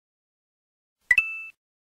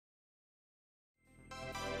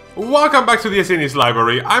Welcome back to the SNES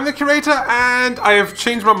library. I'm the curator and I have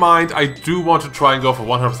changed my mind. I do want to try and go for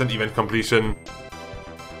 100% event completion.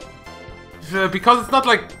 Because it's not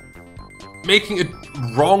like making a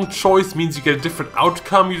wrong choice means you get a different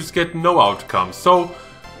outcome, you just get no outcome. So,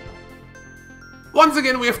 once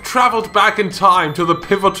again we have traveled back in time to the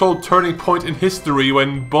pivotal turning point in history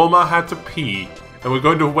when Bulma had to pee. And we're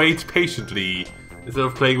going to wait patiently instead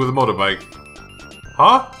of playing with a motorbike.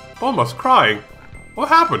 Huh? Bulma's crying. What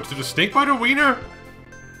happened? Did a snake bite her wiener?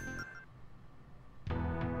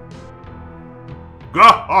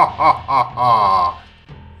 Ha ha ha ha ha!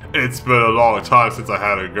 It's been a long time since I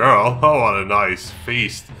had a girl. Oh, what a nice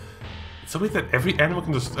feast. It's so weird that every animal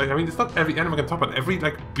can just... I mean, it's not every animal can talk, but every,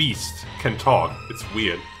 like, beast can talk. It's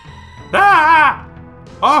weird. Ah!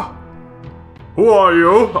 Ah! Who are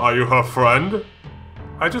you? Are you her friend?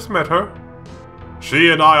 I just met her.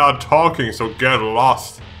 She and I are talking, so get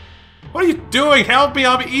lost. What are you doing? Help me,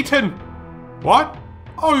 I'll be eaten! What?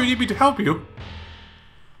 Oh, you need me to help you?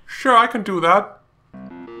 Sure, I can do that.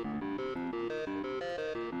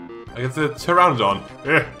 I get the pteranodon.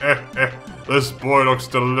 This boy looks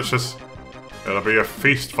delicious. It'll be a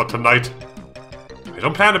feast for tonight. I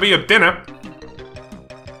don't plan to be a dinner.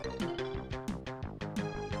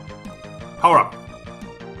 Power up.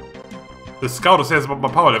 The scouter says my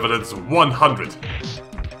power level is 100.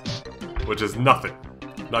 Which is nothing.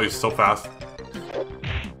 Now he's so fast.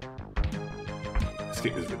 This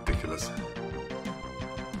game is ridiculous.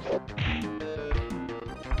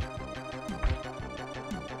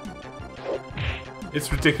 It's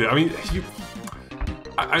ridiculous. I mean,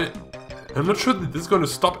 I'm not sure that this is going to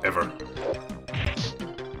stop ever.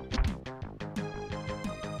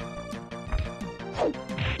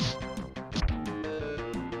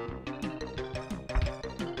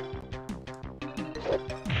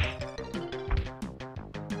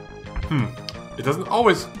 It doesn't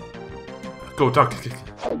always go down. Can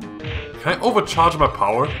I overcharge my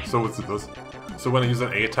power? So when I use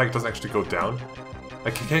an A attack, it doesn't actually go down.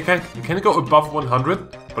 Like, can it go above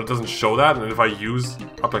 100? But it doesn't show that. And if I use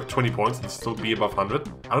up like 20 points, it'll still be above 100.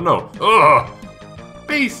 I don't know. Ugh!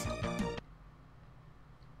 Peace.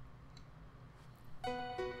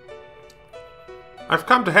 I've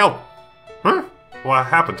come to help. Huh? What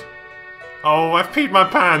happened? Oh, I've peed my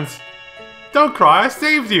pants. Don't cry, I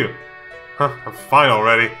saved you. Huh, I'm fine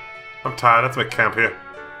already. I'm tired, let's make camp here.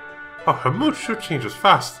 Oh, her mood sure changes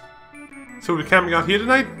fast. So we're camping out here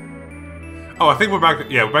tonight? Oh, I think we're back,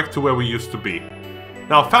 yeah, we're back to where we used to be.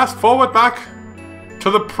 Now fast forward back to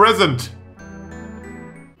the present.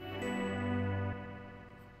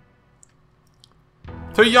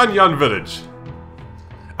 To Yan Yan Village.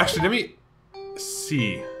 Actually, let me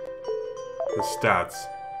see the stats.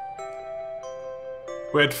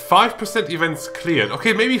 We're at 5% events cleared.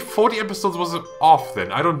 Okay, maybe 40 episodes was off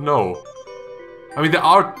then. I don't know. I mean, there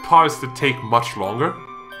are parts that take much longer.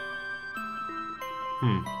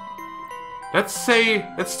 Let's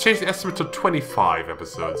change the estimate to 25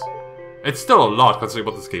 episodes. It's still a lot considering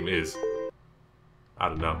what this game is. I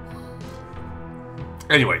don't know.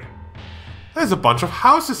 Anyway. There's a bunch of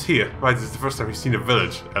houses here. Right, this is the first time we've seen a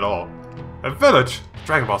village at all. A village?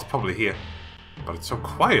 Dragon Ball's probably here. But it's so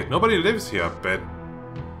quiet. Nobody lives here, I bet.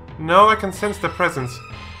 No, I can sense their presence.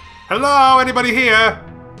 Hello, anybody here?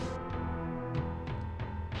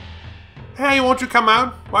 Hey, won't you come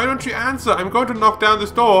out? Why don't you answer? I'm going to knock down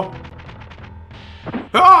this door.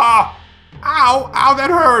 Ah! Ow! Ow,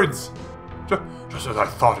 that hurts! Just as I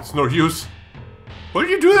thought, it's no use. What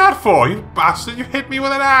did you do that for, you bastard? You hit me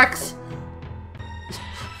with an axe!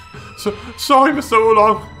 Sorry, Mr.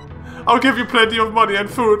 Oolong. I'll give you plenty of money and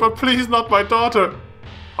food, but please not my daughter.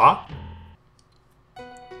 Huh?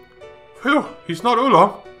 Phew, he's not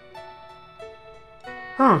Oolong.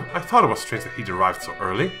 I thought it was strange that he'd arrived so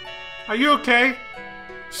early. Are you okay?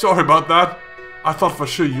 Sorry about that. I thought for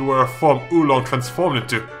sure you were a form Oolong transformed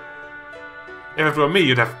into. If it were me,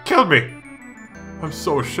 you'd have killed me. I'm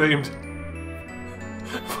so ashamed.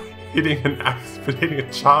 For hitting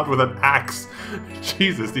a child with an axe.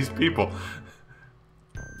 Jesus, these people.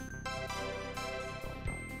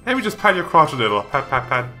 Let me just pat your crotch a little. Pat, pat,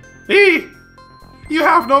 pat. Eee! You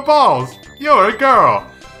have no balls! You're a girl!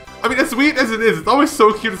 I mean, as weird as it is, it's always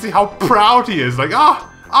so cute to see how proud he is. Like,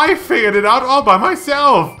 I figured it out all by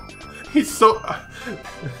myself! He's so...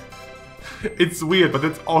 It's weird, but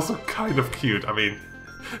it's also kind of cute. I mean,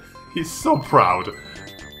 he's so proud.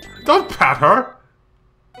 Don't pat her!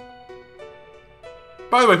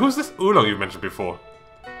 By the way, who's this Oolong you mentioned before?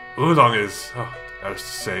 Oolong is... that is to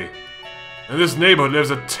say... In this neighborhood lives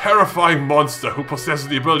a terrifying monster who possesses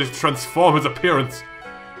the ability to transform his appearance.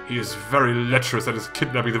 He is very lecherous and is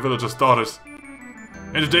kidnapping the villagers' daughters.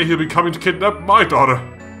 And today he'll be coming to kidnap my daughter.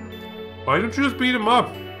 Why don't you just beat him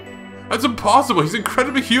up? That's impossible, he's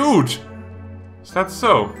incredibly huge! Is that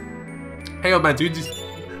so? Hey old man, do you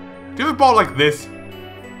have a ball like this?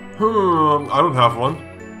 I don't have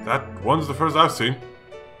one. That one's the first I've seen.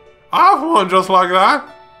 I have one just like that!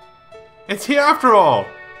 It's here after all!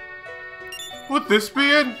 Would this be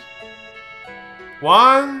it?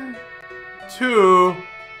 1, 2...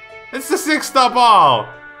 It's the 6-star ball!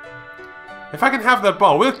 If I can have that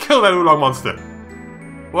ball, we'll kill that Oolong monster!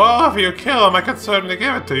 Well, if you kill him, I can certainly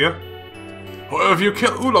give it to you. Well, if you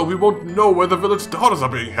kill Oolong, we won't know where the village daughters are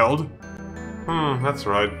being held. That's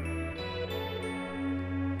right.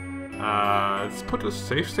 Let's put a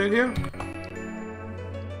safe state here.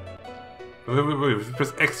 Wait, if we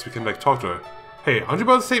press X, we can, like, talk to her. Hey, aren't you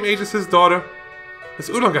about the same age as his daughter? This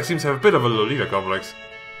Oolong guy seems to have a bit of a Lolita complex.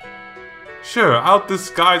 Sure, I'll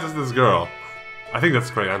disguise as this girl. I think that's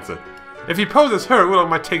the correct answer. If he poses her, Oolong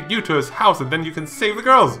might take you to his house and then you can save the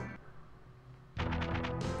girls.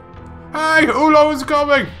 Hey, Oolong is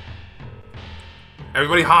coming!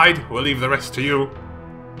 Everybody hide, we'll leave the rest to you.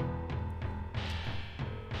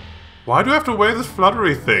 Why do I have to wear this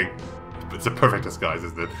fluttery thing? It's a perfect disguise,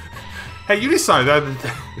 isn't it? Hey, you decided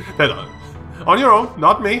that on your own,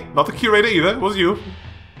 not me, not the curator either, it was you.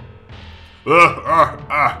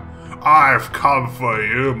 I've come for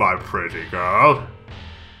you, my pretty girl.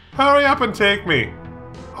 Hurry up and take me.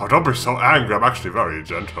 Oh, don't be so angry, I'm actually very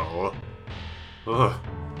gentle. Ugh.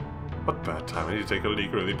 What bad time, I need to take a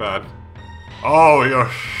leak really bad. Oh, you're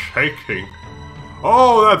shaking.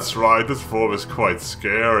 Oh, that's right, this form is quite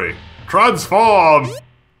scary. Transform!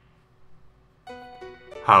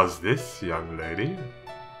 How's this, young lady?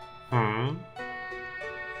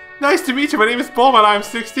 Nice to meet you, my name is Bowman, I'm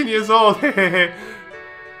 16 years old.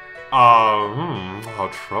 How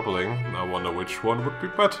troubling. I wonder which one would be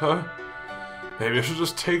better. Maybe I should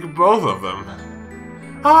just take both of them.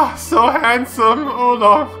 Ah, so handsome,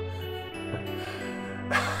 Oolong.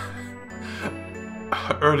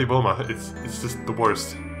 Early Bulma, it's just the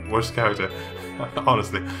worst character.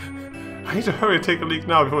 Honestly. I need to hurry and take a leak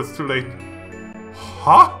now before it's too late.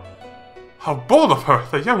 Huh? How bold of her!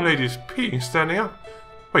 The young lady is peeing standing up.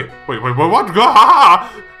 Wait, what?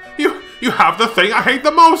 Ah! You have the thing I hate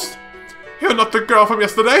the most! You're not the girl from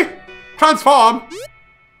yesterday! Transform!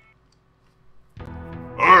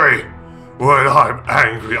 Hurry! When I'm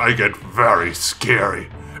angry, I get very scary.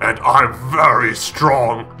 And I'm very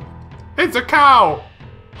strong. It's a cow!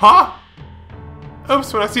 Huh?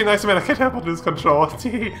 Oops, when I see a nice man, I can't help but lose control.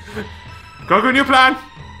 Gokuu, new plan!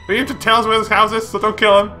 We need to tell us where this house is, so don't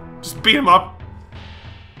kill him. Just beat him up.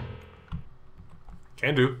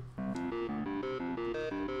 Can do.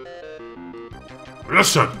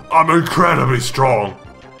 Listen, I'm incredibly strong.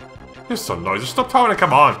 You're so noisy. Stop talking and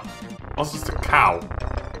come on. Also, just a cow.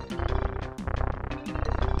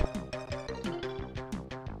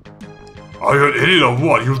 Are you an idiot or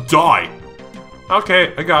what? You'll die.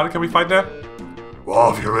 Okay, I got it. Can we fight now?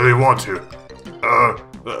 Well, if you really want to.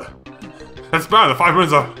 That's bad. The 5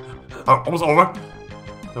 minutes are almost over.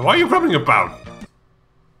 Why are you grumbling about?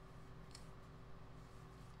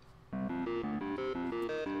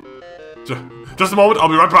 Just a moment, I'll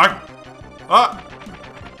be right back.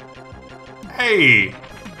 Hey.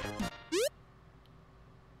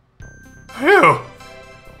 Phew.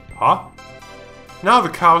 Huh? Now the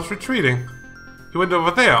cow's retreating. He went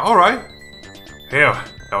over there, alright. Phew,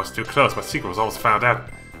 that was too close, my secret was almost found out.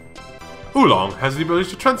 Oolong has the ability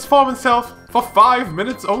to transform himself for 5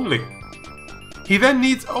 minutes only. He then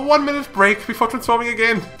needs a 1-minute break before transforming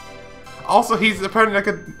again. Also, he's apparently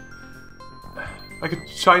like a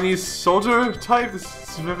Chinese soldier type. This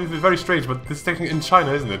is very, very strange, but this is technically in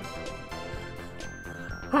China, isn't it?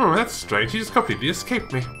 That's strange. He just completely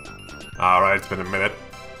escaped me. Alright, it's been a minute.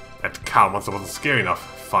 That cow monster wasn't scary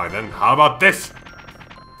enough. Fine then, how about this?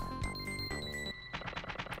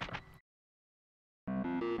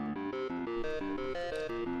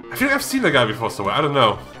 I feel like I've seen that guy before somewhere. I don't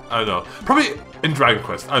know. Probably in Dragon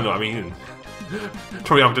Quest. I don't know, I mean...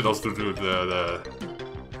 Toriyama did also do the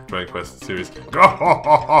Dragon Quest series.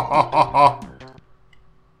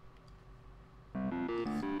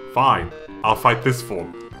 Fine, I'll fight this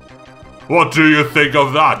form. What do you think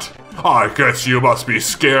of that? I guess you must be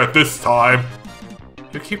scared this time.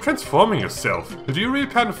 You keep transforming yourself. Do you really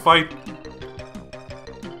plan to fight?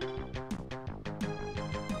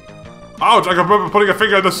 Ouch, I can remember putting a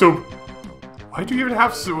finger in the soup. Why do you even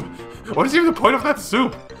have soup? What is even the point of that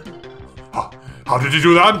soup? How did you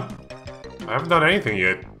do that? I haven't done anything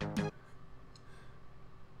yet.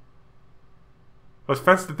 I was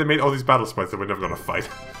fancy that they made all these battle sprites that we're never gonna fight.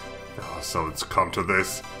 Oh, so it's come to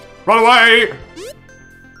this. Run away!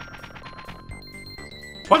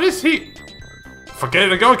 What is he? Forget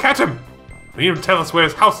it and go and catch him! He didn't even tell us where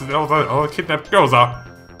his house is and all the kidnapped girls are.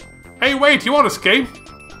 Hey, wait, you want to escape?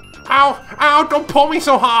 Ow! Ow! Don't pull me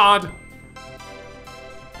so hard!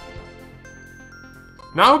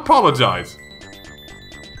 Now apologize.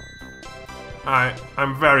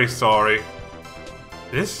 I'm very sorry.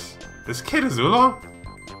 This kid is Oolong?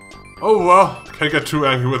 Oh well, can't get too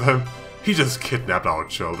angry with him. He just kidnapped our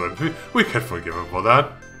children. We can forgive him for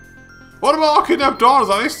that. What about our kidnapped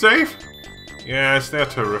daughters? Are they safe? Yes, they're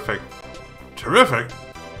terrific. Terrific?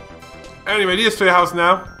 Anyway, here's to your house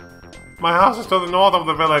now. My house is to the north of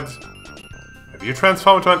the village. If you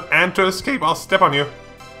transform into an ant to escape, I'll step on you.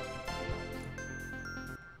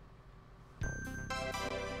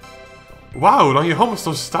 Wow, Oolong, your home is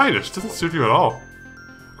so stylish. Doesn't suit you at all.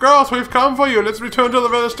 Girls, we've come for you. Let's return to the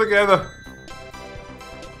village together.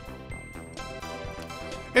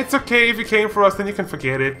 It's okay if you came for us, then you can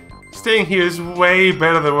forget it. Staying here is way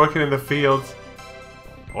better than working in the fields.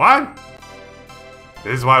 What?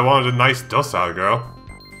 This is why I wanted a nice, docile girl.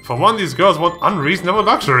 For one, these girls want unreasonable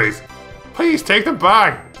luxuries. Please take them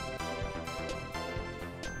back.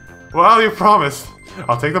 Well, you promised.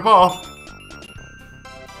 I'll take the ball.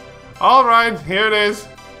 Alright, here it is.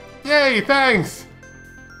 Yay, thanks.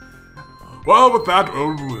 Well, with that,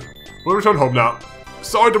 we'll return home now.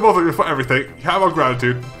 Sorry to both of you for everything. You have our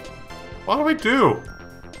gratitude. What do we do?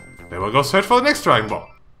 Then we'll go search for the next Dragon Ball.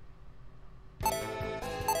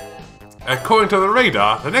 According to the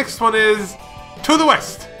radar, the next one is to the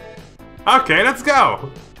west. Okay, let's go.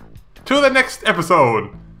 To the next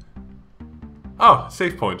episode. Oh,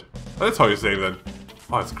 save point. Oh, that's how you save then.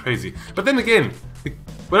 Oh, it's crazy. But then again,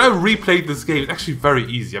 when I replayed this game, it's actually very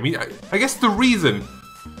easy. I mean, I guess the reason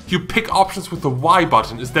you pick options with the Y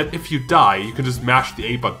button is that if you die, you can just mash the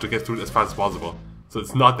A button to get through it as fast as possible. So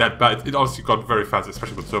it's not that bad. It obviously got very fast,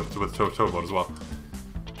 especially with turbo mode as well.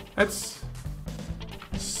 Let's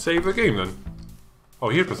save the game then. Oh,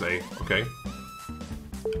 here was A. Okay.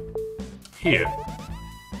 Here.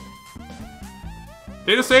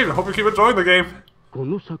 Data saved. I hope you keep enjoying the game.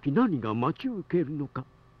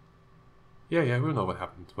 Yeah, we'll know what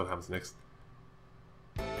happens next.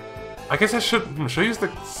 I guess I should use the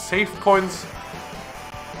save points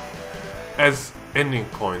as ending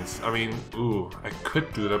points. I mean, ooh, I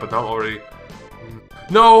could do that, but now I'm already...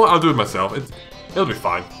 No, I'll do it myself. It'll be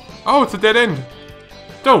fine. Oh, it's a dead end.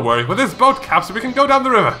 Don't worry, with this boat capsule we can go down the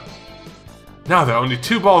river. Now there are only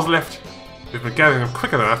 2 balls left. We've been gathering them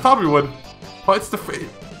quicker than I thought we would. Well, it's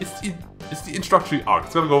the introductory arc.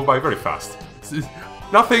 It's gonna go by very fast.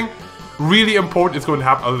 Nothing really important is going to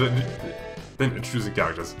happen other than introducing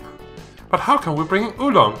characters. But how come we're bringing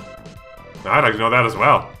Oolong? I'd like to know that as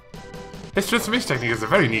well. His transformation technique is a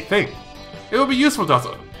very neat thing. It will be useful to us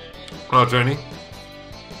on our journey.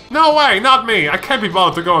 No way, not me! I can't be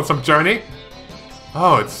bothered to go on some journey!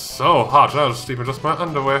 Oh, it's so hot. I'll sleep in just my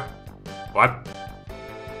underwear. What?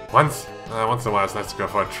 Once in a while it's nice to go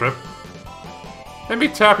for a trip. Let me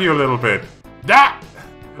tap you a little bit. Ah!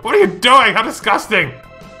 What are you doing? How disgusting!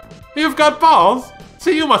 You've got balls?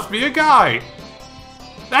 So you must be a guy!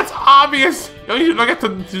 That's obvious! You don't get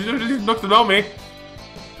to know me.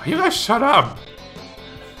 You guys shut up!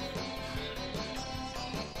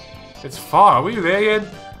 It's far. Were you there yet?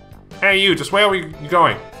 Hey you, just where are we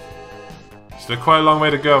going? Still quite a long way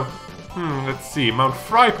to go. Let's see. Mount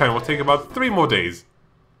Frypan will take about 3 more days.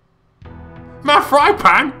 Mount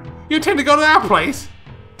Frypan? You intend to go to that place?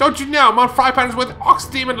 Don't you know Mount Frypan is where the Ox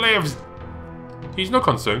Demon lives? He's no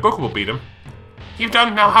concern. Gokuu will beat him. You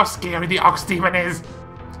don't know how scary the Ox Demon is.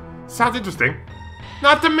 Sounds interesting.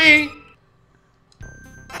 Not to me!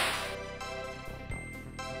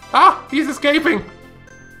 Ah! He's escaping!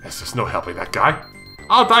 There's just no helping that guy.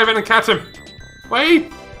 I'll dive in and catch him.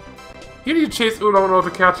 Wait! You need to chase Oolong in order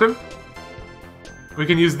to catch him. We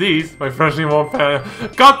can use these. My freshly warm pan.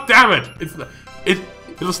 God damn it!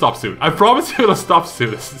 It'll stop soon. I promise you it'll stop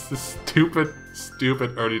soon. This is this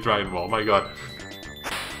stupid early Dragon Ball. My god.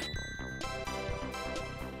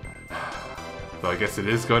 So I guess it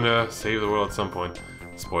is gonna save the world at some point.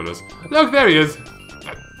 Spoilers. Look, there he is!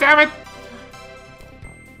 Damn it!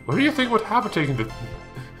 What do you think would happen taking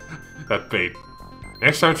that bait?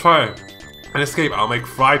 Next time try and escape, I'll make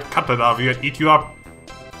fried cutlet out of you and eat you up.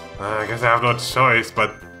 I guess I have no choice,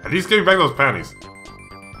 but at least give me back those panties.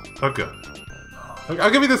 Okay. I'll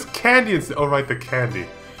give you this candy instead. Oh right, the candy.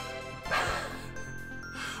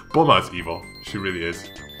 Bulma is evil. She really is.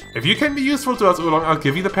 If you can be useful to us, Oolong, I'll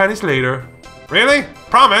give you the panties later. Really?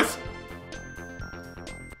 Promise?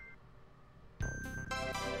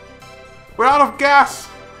 We're out of gas!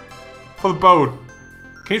 For the boat.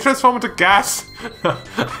 Can you transform into gas? I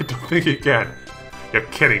don't think you can. You're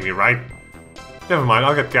kidding me, right? Never mind,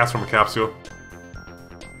 I'll get gas from a capsule.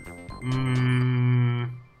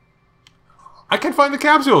 I can't find the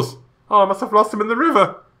capsules! Oh, I must have lost them in the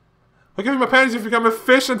river. I'll give you my panties if you become a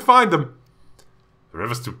fish and find them. The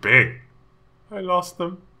river's too big. I lost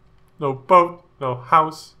them. No boat, no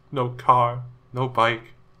house, no car, no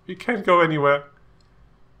bike. You can't go anywhere.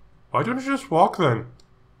 Why don't you just walk then?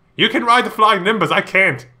 You can ride the flying Nimbus, I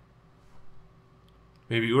can't.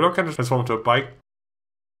 Maybe Oolong can just transform into a bike.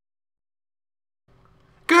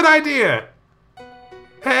 Good idea!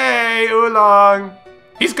 Hey, Oolong!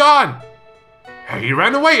 He's gone! He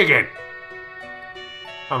ran away again!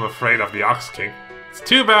 I'm afraid of the Ox King. It's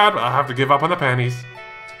too bad, but I'll have to give up on the panties.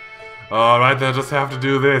 Alright, then I'll just have to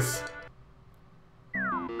do this.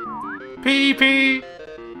 Pee pee!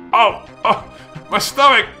 Oh! Oh! My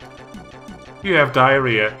stomach! You have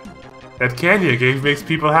diarrhea. That candy I gave makes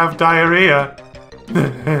people have diarrhea.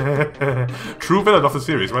 True villain of the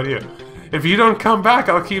series, right here. If you don't come back,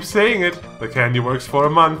 I'll keep saying it. The candy works for a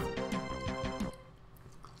month.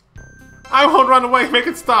 I won't run away, make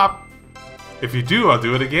it stop. If you do, I'll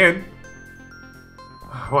do it again.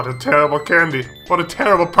 What a terrible candy. What a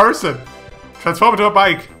terrible person. Transform into a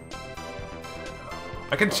bike.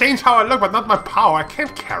 I can change how I look, but not my power. I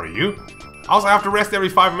can't carry you. I also have to rest every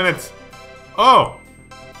 5 minutes. Oh.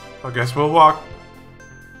 I guess we'll walk.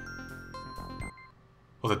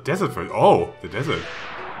 Oh, the desert first. Oh, the desert.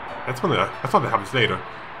 That's when I thought that happens later.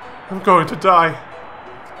 I'm going to die.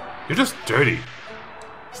 You're just dirty.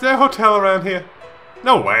 Is there a hotel around here?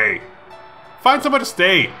 No way. Find somewhere to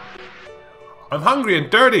stay. I'm hungry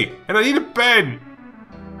and dirty, and I need a bed.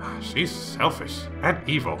 She's selfish and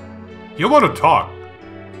evil. You want to talk.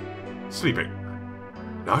 Sleeping.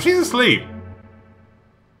 Now she's asleep.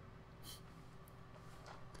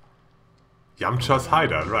 Yamcha's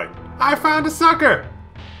hideout, right. I found a sucker!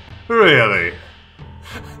 Really?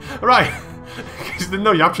 Right. You didn't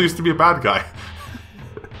know Yamcha used to be a bad guy.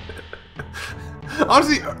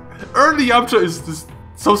 Honestly, early Yamcha is just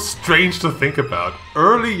so strange to think about.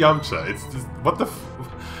 Early Yamcha, it's just, what the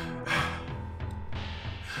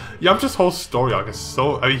Yamcha's whole story arc is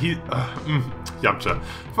so, I mean, Yamcha.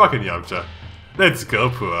 Fucking Yamcha. Let's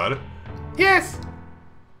go, Puar. Yes!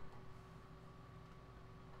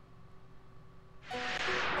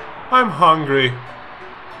 I'm hungry.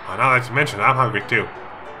 Oh, now that you mention it, I'm hungry too.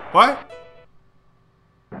 What?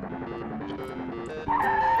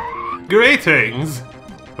 Greetings!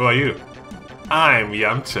 Who are you? I'm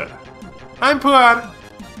Yamcha. I'm Puar.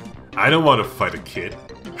 I don't want to fight a kid.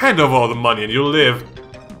 Hand over all the money and you'll live.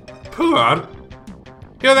 Puar?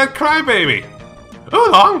 You're that crybaby.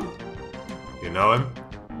 Oolong! You know him?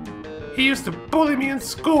 He used to bully me in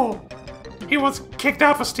school. He was kicked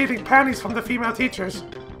out for stealing panties from the female teachers.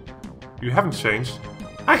 You haven't changed.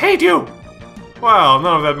 I hate you! Well,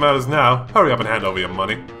 none of that matters now. Hurry up and hand over your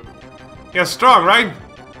money. You're strong, right?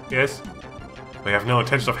 Yes. We have no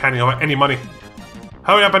intention of handing over any money.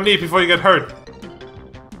 Hurry up and leave before you get hurt.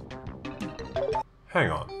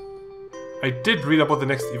 Hang on. I did read up what the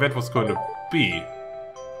next event was going to be.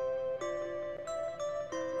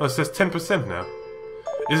 Oh, it says 10% now.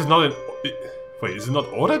 Is it not an... Wait, is it not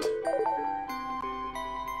ordered?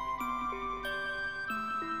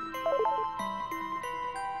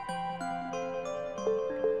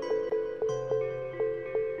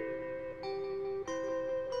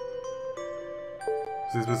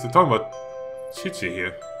 They're talking about Chi-Chi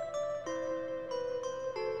here.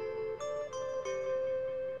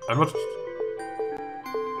 I'm not...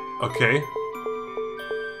 Okay.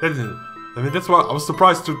 I mean, that's why I was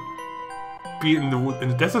surprised to be in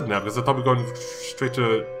the desert now, because I thought we were going straight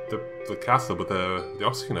to the castle with the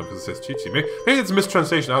oxygen now, because it says Chi-Chi. Maybe it's a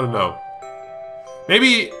mistranslation, I don't know.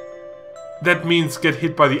 Maybe that means get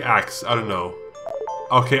hit by the axe, I don't know.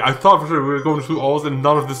 Okay, I thought for sure we were going through all and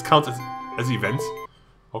none of this counts as events.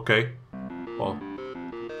 Okay. Well,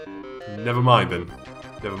 never mind then.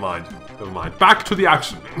 Never mind. Never mind. Back to the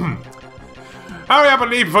action. Hurry up and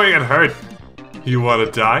leave before you get hurt. You wanna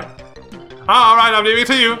die? Alright, I'm leaving it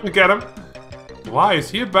to you. Get him. Why? Is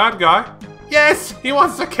he a bad guy? Yes! He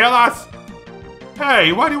wants to kill us!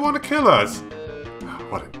 Hey, why do you want to kill us?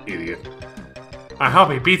 What an idiot. I hope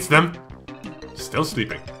he beats them. Still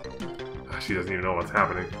sleeping. She doesn't even know what's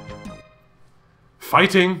happening.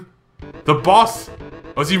 Fighting? The boss?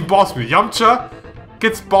 Oh, it's even boss music. Yamcha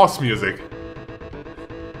gets boss music.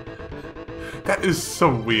 That is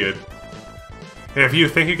so weird. If you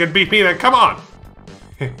think you can beat me, then come on!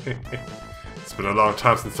 It's been a long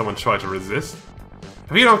time since someone tried to resist.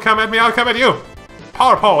 If you don't come at me, I'll come at you!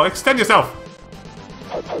 Power pole, extend yourself!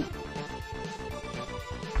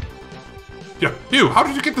 Yeah, you, how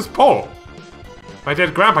did you get this pole? My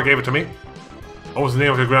dead grandpa gave it to me. What was the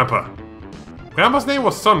name of your grandpa? Grandpa's name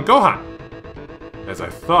was Son Gohan. As I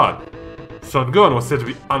thought. Son Gohan was said to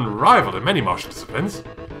be unrivaled in many martial disciplines.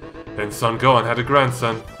 Then Son Gohan had a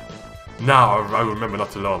grandson. Now I remember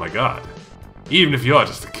not to lower my guard. Even if you're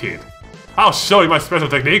just a kid. I'll show you my special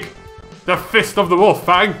technique. The Fist of the Wolf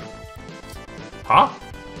Fang. Huh?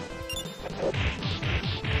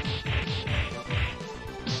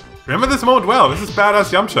 Remember this moment well. This is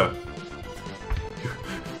badass Yamcha.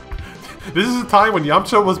 This is a time when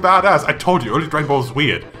Yamcha was badass. I told you, early Dragon Ball was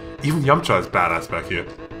weird. Even Yamcha is badass back here.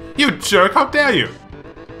 You jerk, how dare you?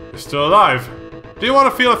 You're still alive. Do you want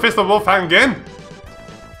to feel a Fist of Wolf Fang again?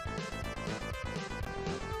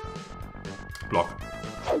 Block.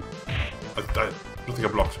 I don't think I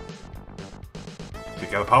blocked. Did you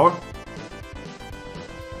gather power?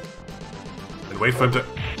 And wait for him to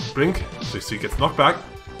blink, so he gets knocked back.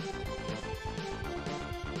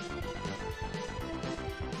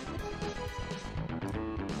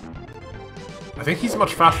 I think he's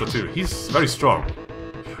much faster too. He's very strong.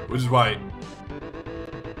 Which is why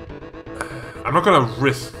I'm not gonna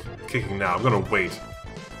risk kicking now. I'm gonna wait.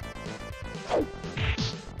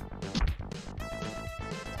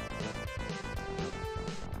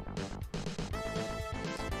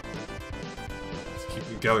 Let's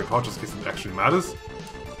keep gathering power just in case it actually matters.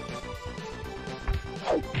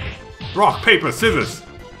 Rock, paper, scissors!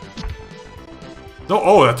 No,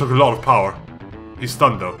 oh, that took a lot of power. He's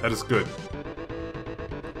stunned though. That is good.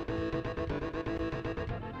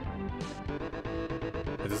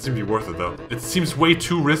 It doesn't seem to be worth it though. It seems way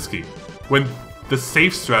too risky when the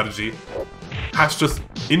safe strategy has just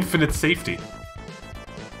infinite safety.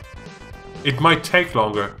 It might take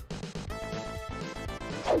longer.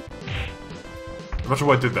 I'm not sure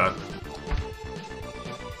why I did that.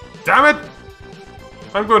 Damn it!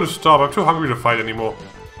 I'm going to stop. I'm too hungry to fight anymore.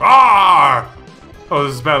 Ah! Oh,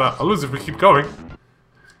 this is bad. I'll lose if we keep going.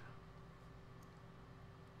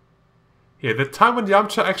 Yeah, the time when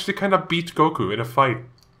Yamcha actually kind of beat Goku in a fight.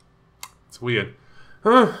 It's weird.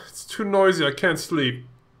 It's too noisy. I can't sleep.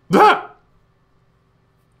 Let's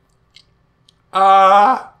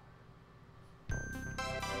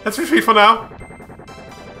retreat for now.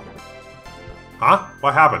 Huh?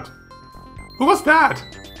 What happened? Who was that?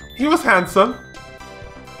 He was handsome.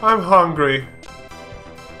 I'm hungry.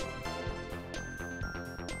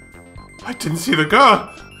 I didn't see the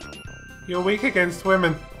girl. You're weak against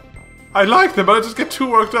women. I like them, but I just get too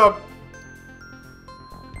worked up.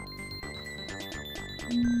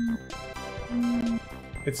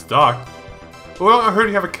 It's dark. Well, I heard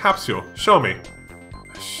you have a capsule. Show me.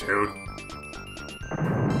 Shoot.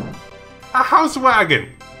 A house wagon.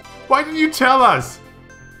 Why didn't you tell us?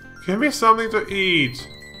 Give me something to eat.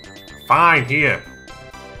 Fine, here.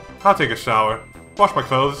 I'll take a shower. Wash my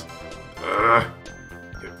clothes. Ugh.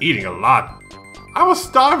 You're eating a lot. I was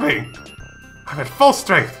starving. I'm at full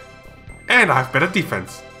strength. And I have better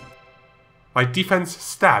defense. My defense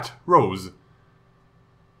stat rose.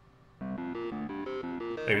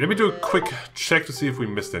 Anyway, let me do a quick check to see if we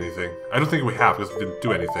missed anything. I don't think we have, because we didn't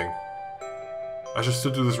do anything. I should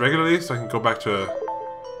still do this regularly, so I can go back to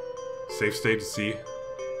save state to see.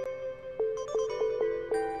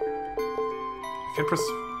 I can press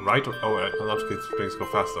right or... Oh, I'll not get things go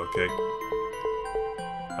faster, okay.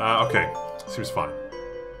 Okay. Seems fine.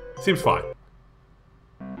 Seems fine.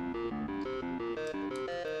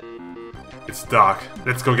 It's dark.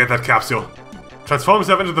 Let's go get that capsule. Transform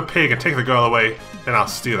yourself into the pig and take the girl away. Then I'll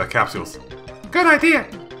steal the capsules. Good idea!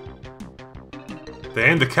 They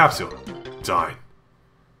end the capsule. Dine.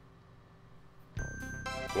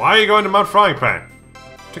 Why are you going to Mount Frying Pan?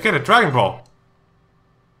 To get a Dragon Ball.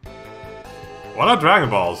 What are Dragon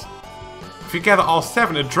Balls? If you gather all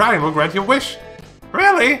 7, a dragon will grant you a wish.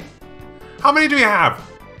 Really? How many do you have?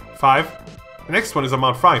 5. The next one is a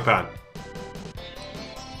Mount Frying Pan.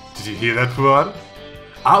 Did you hear that, Puan?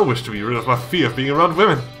 I wish to be rid of my fear of being around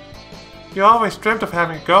women. You always dreamt of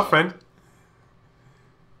having a girlfriend.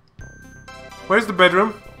 Where's the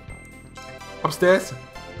bedroom? Upstairs.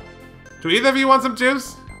 Do either of you want some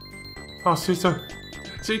juice? Oh, so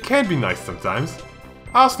you can be nice sometimes.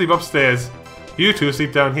 I'll sleep upstairs. You two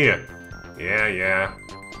sleep down here. Yeah.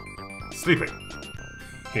 Sleeping.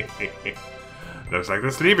 Looks like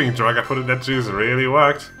the sleeping drug I put in that juice really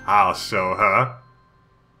worked. I'll show her.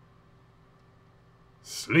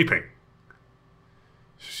 Sleeping.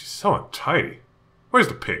 She's so untidy. Where's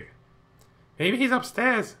the pig? Maybe he's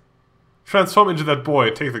upstairs. Transform into that boy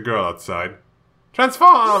and take the girl outside.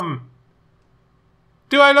 Transform!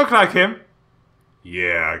 Do I look like him?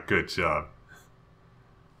 Yeah, good job.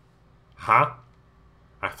 Huh?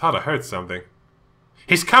 I thought I heard something.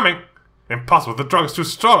 He's coming! Impossible, the drug is too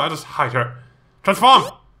strong. I'll just hide her. Transform!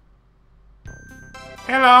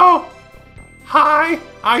 Hello? Hi,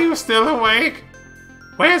 are you still awake?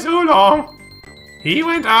 Where's Oolong? He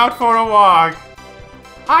went out for a walk.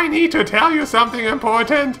 I need to tell you something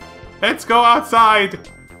important. Let's go outside.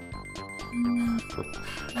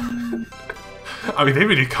 I mean, they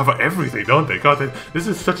really cover everything, don't they? God, this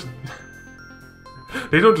is such...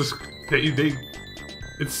 They don't just...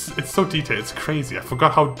 It's so detailed, it's crazy. I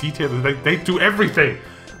forgot how detailed they do everything.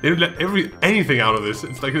 They don't let anything out of this.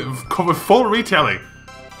 It's like a full retelling.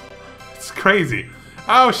 It's crazy.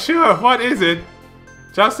 Oh, sure, what is it?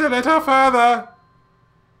 Just a little further.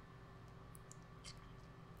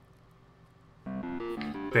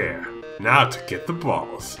 There. Now to get the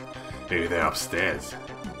balls. Maybe they're upstairs.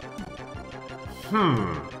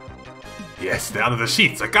 Yes, they're under the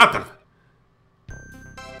sheets. I got them.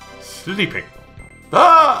 Sleeping.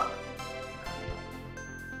 Ah!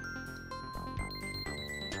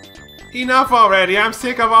 Enough already. I'm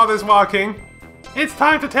sick of all this walking. It's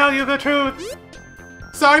time to tell you the truth.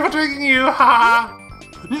 Sorry for tricking you. Ha!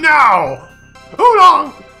 No!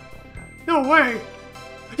 Oolong! No way.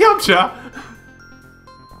 Yamcha!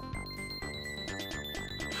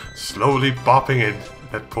 Slowly bopping in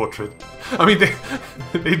that portrait. I mean,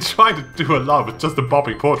 they try to do a lot with just a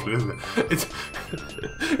bopping portrait, isn't it?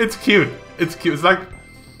 It's cute. It's cute. It's like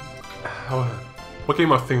what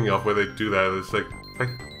game am I thinking of where they do that? It's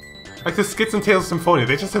like the Skits and Tales Symphonia.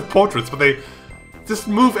 They just have portraits, but they just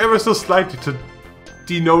move ever so slightly to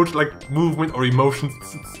denote like movement or emotions.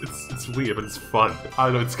 It's weird, but it's fun. I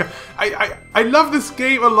don't know. It's I love this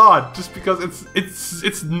game a lot just because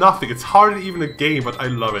it's nothing. It's hardly even a game, but I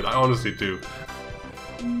love it. I honestly do.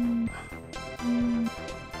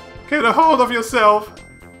 Get a hold of yourself.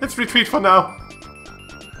 Let's retreat for now.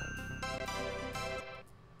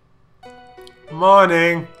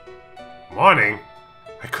 Morning. Morning?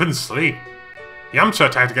 I couldn't sleep. Yamcha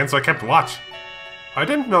attacked again, so I kept watch. I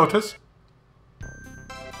didn't notice.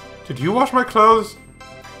 Did you wash my clothes?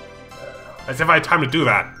 As if I had time to do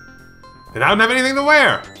that. Then I don't have anything to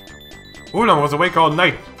wear. Oolong was awake all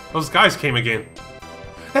night. Those guys came again.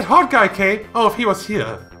 That hot guy came? Oh, if he was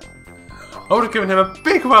here. I would have given him a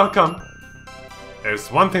big welcome. There's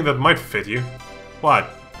one thing that might fit you. What?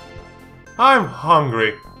 I'm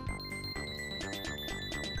hungry.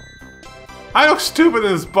 I look stupid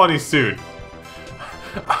in this bunny suit.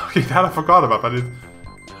 Okay, that I forgot about, but it...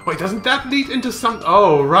 Wait, doesn't that lead into some...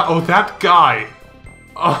 Oh, right. Oh, that guy.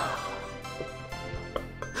 Oh.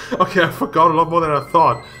 Okay, I forgot a lot more than I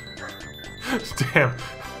thought. Damn.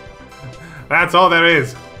 That's all there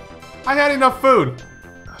is. I had enough food.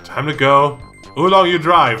 Time to go. Oolong, you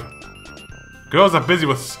drive. Girls are busy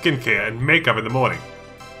with skincare and makeup in the morning.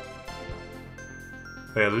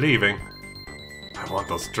 They're leaving. I want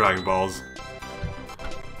those Dragon Balls.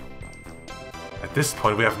 At this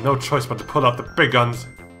point, we have no choice but to pull out the big guns.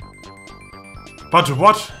 But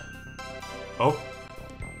what? Oh.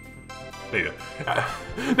 Later.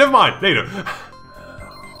 Never mind, later. I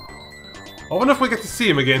wonder if we get to see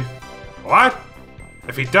him again. What?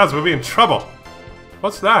 If he does, we'll be in trouble.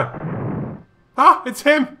 What's that? Ah, it's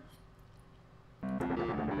him!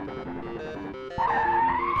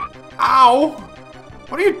 Ow!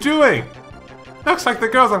 What are you doing? Looks like the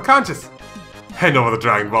girl's unconscious. Hand over the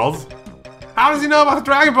Dragon Balls. How does he know about the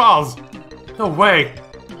Dragon Balls? No way.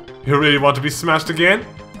 You really want to be smashed again?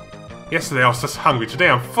 Yesterday I was just hungry. Today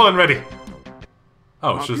I'm full and ready.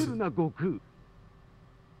 Oh, it's just... What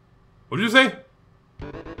did you say?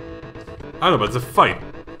 I don't know, but it's a fight.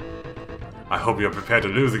 I hope you're prepared to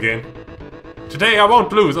lose again. Today I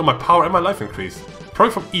won't lose. Oh, my power and my life increase.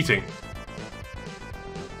 Probably from eating.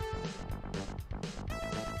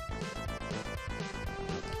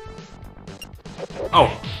 Oh,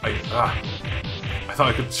 I thought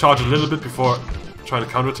I could charge a little bit before trying to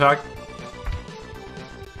counterattack.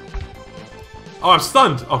 Oh, I'm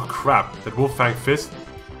stunned! Oh crap, that Wolf Fang Fist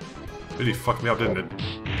really fucked me up, didn't it?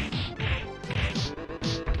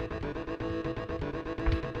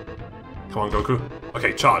 Come on, Goku.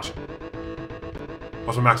 Okay, charge.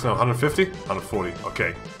 What's my max now? 150? 140.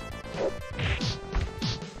 Okay.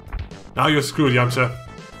 Now you're screwed, Yamcha.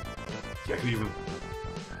 Yeah, I could even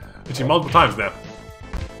hit you multiple times now.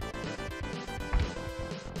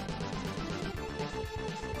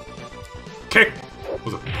 Kick!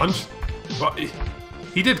 Was it punch? Well,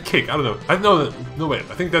 he did kick. I don't know. I know that. No, wait.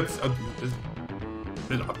 I think that's up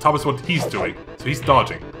top is what he's doing. So he's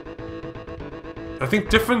dodging. I think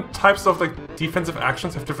different types of like defensive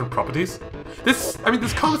actions have different properties. This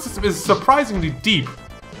combat system is surprisingly deep,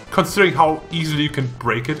 considering how easily you can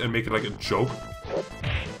break it and make it like a joke.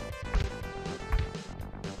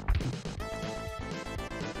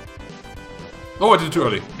 Oh, I did it too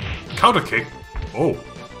early. Counter kick. Oh.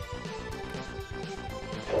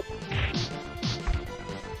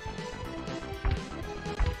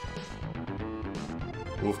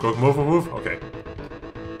 Move, Gokuu, move. Okay.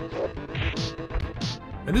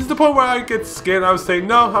 And this is the point where I get scared. I was saying,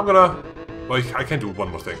 no, I'm gonna... Well, I can't do one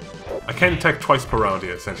more thing. I can't attack twice per round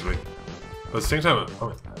here, essentially. But at the same time,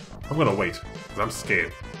 I'm gonna wait, because I'm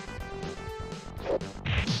scared.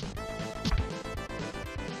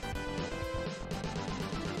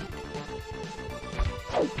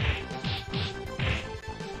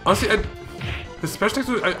 Honestly,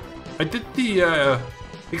 especially I did the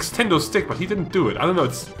extendo stick, but he didn't do it. I don't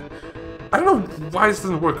know. I don't know why this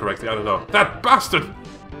doesn't work correctly. I don't know. That bastard!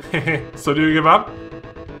 So do you give up?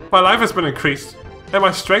 My life has been increased, and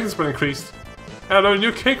my strength has been increased, and I learned a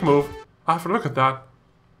new kick move. I have to look at that.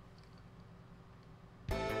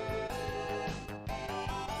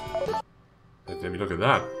 Let me look at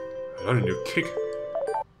that. I learned a new kick.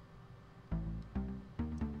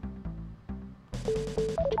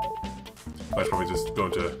 I should probably just go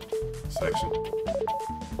into section.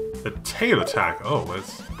 The tail attack. Oh,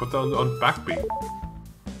 let's put that on backbeat.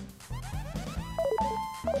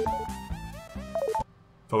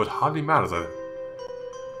 Though it hardly matters. I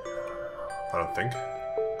don't think.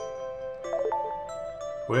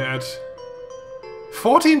 We're at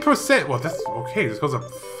 14%. Well, this okay. This goes up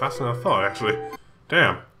faster than I thought. Actually,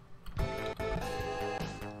 damn.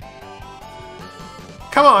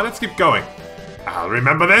 Come on, let's keep going. I'll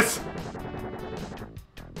remember this.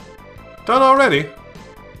 Done already?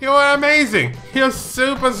 You are amazing! You're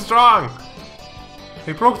super strong!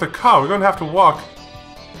 They broke the car, we're gonna have to walk.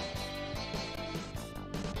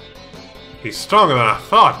 He's stronger than I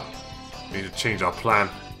thought. We need to change our plan.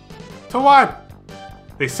 To what?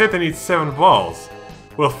 They said they need 7 balls.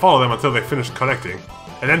 We'll follow them until they finish collecting,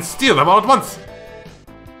 and then steal them all at once!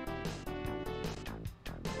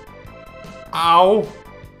 Ow!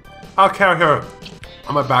 I'll carry her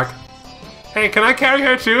on my back. Hey, can I carry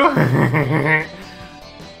her too?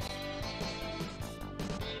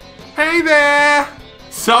 Hey there!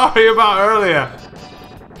 Sorry about earlier.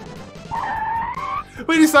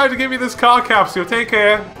 We decided to give you this car capsule. Take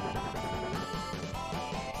care.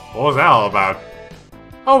 What was that all about?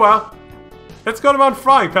 Oh well. Let's go to Mount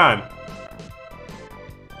Frying Pan.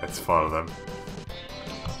 Let's follow them.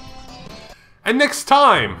 And next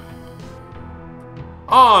time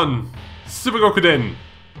on Super Gokuden,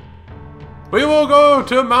 we will go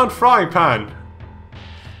to Mount Frying Pan.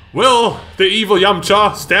 Will the evil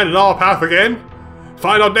Yamcha stand in our path again?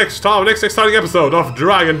 Find out next time, next exciting episode of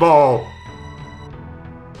Dragon Ball.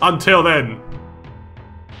 Until then,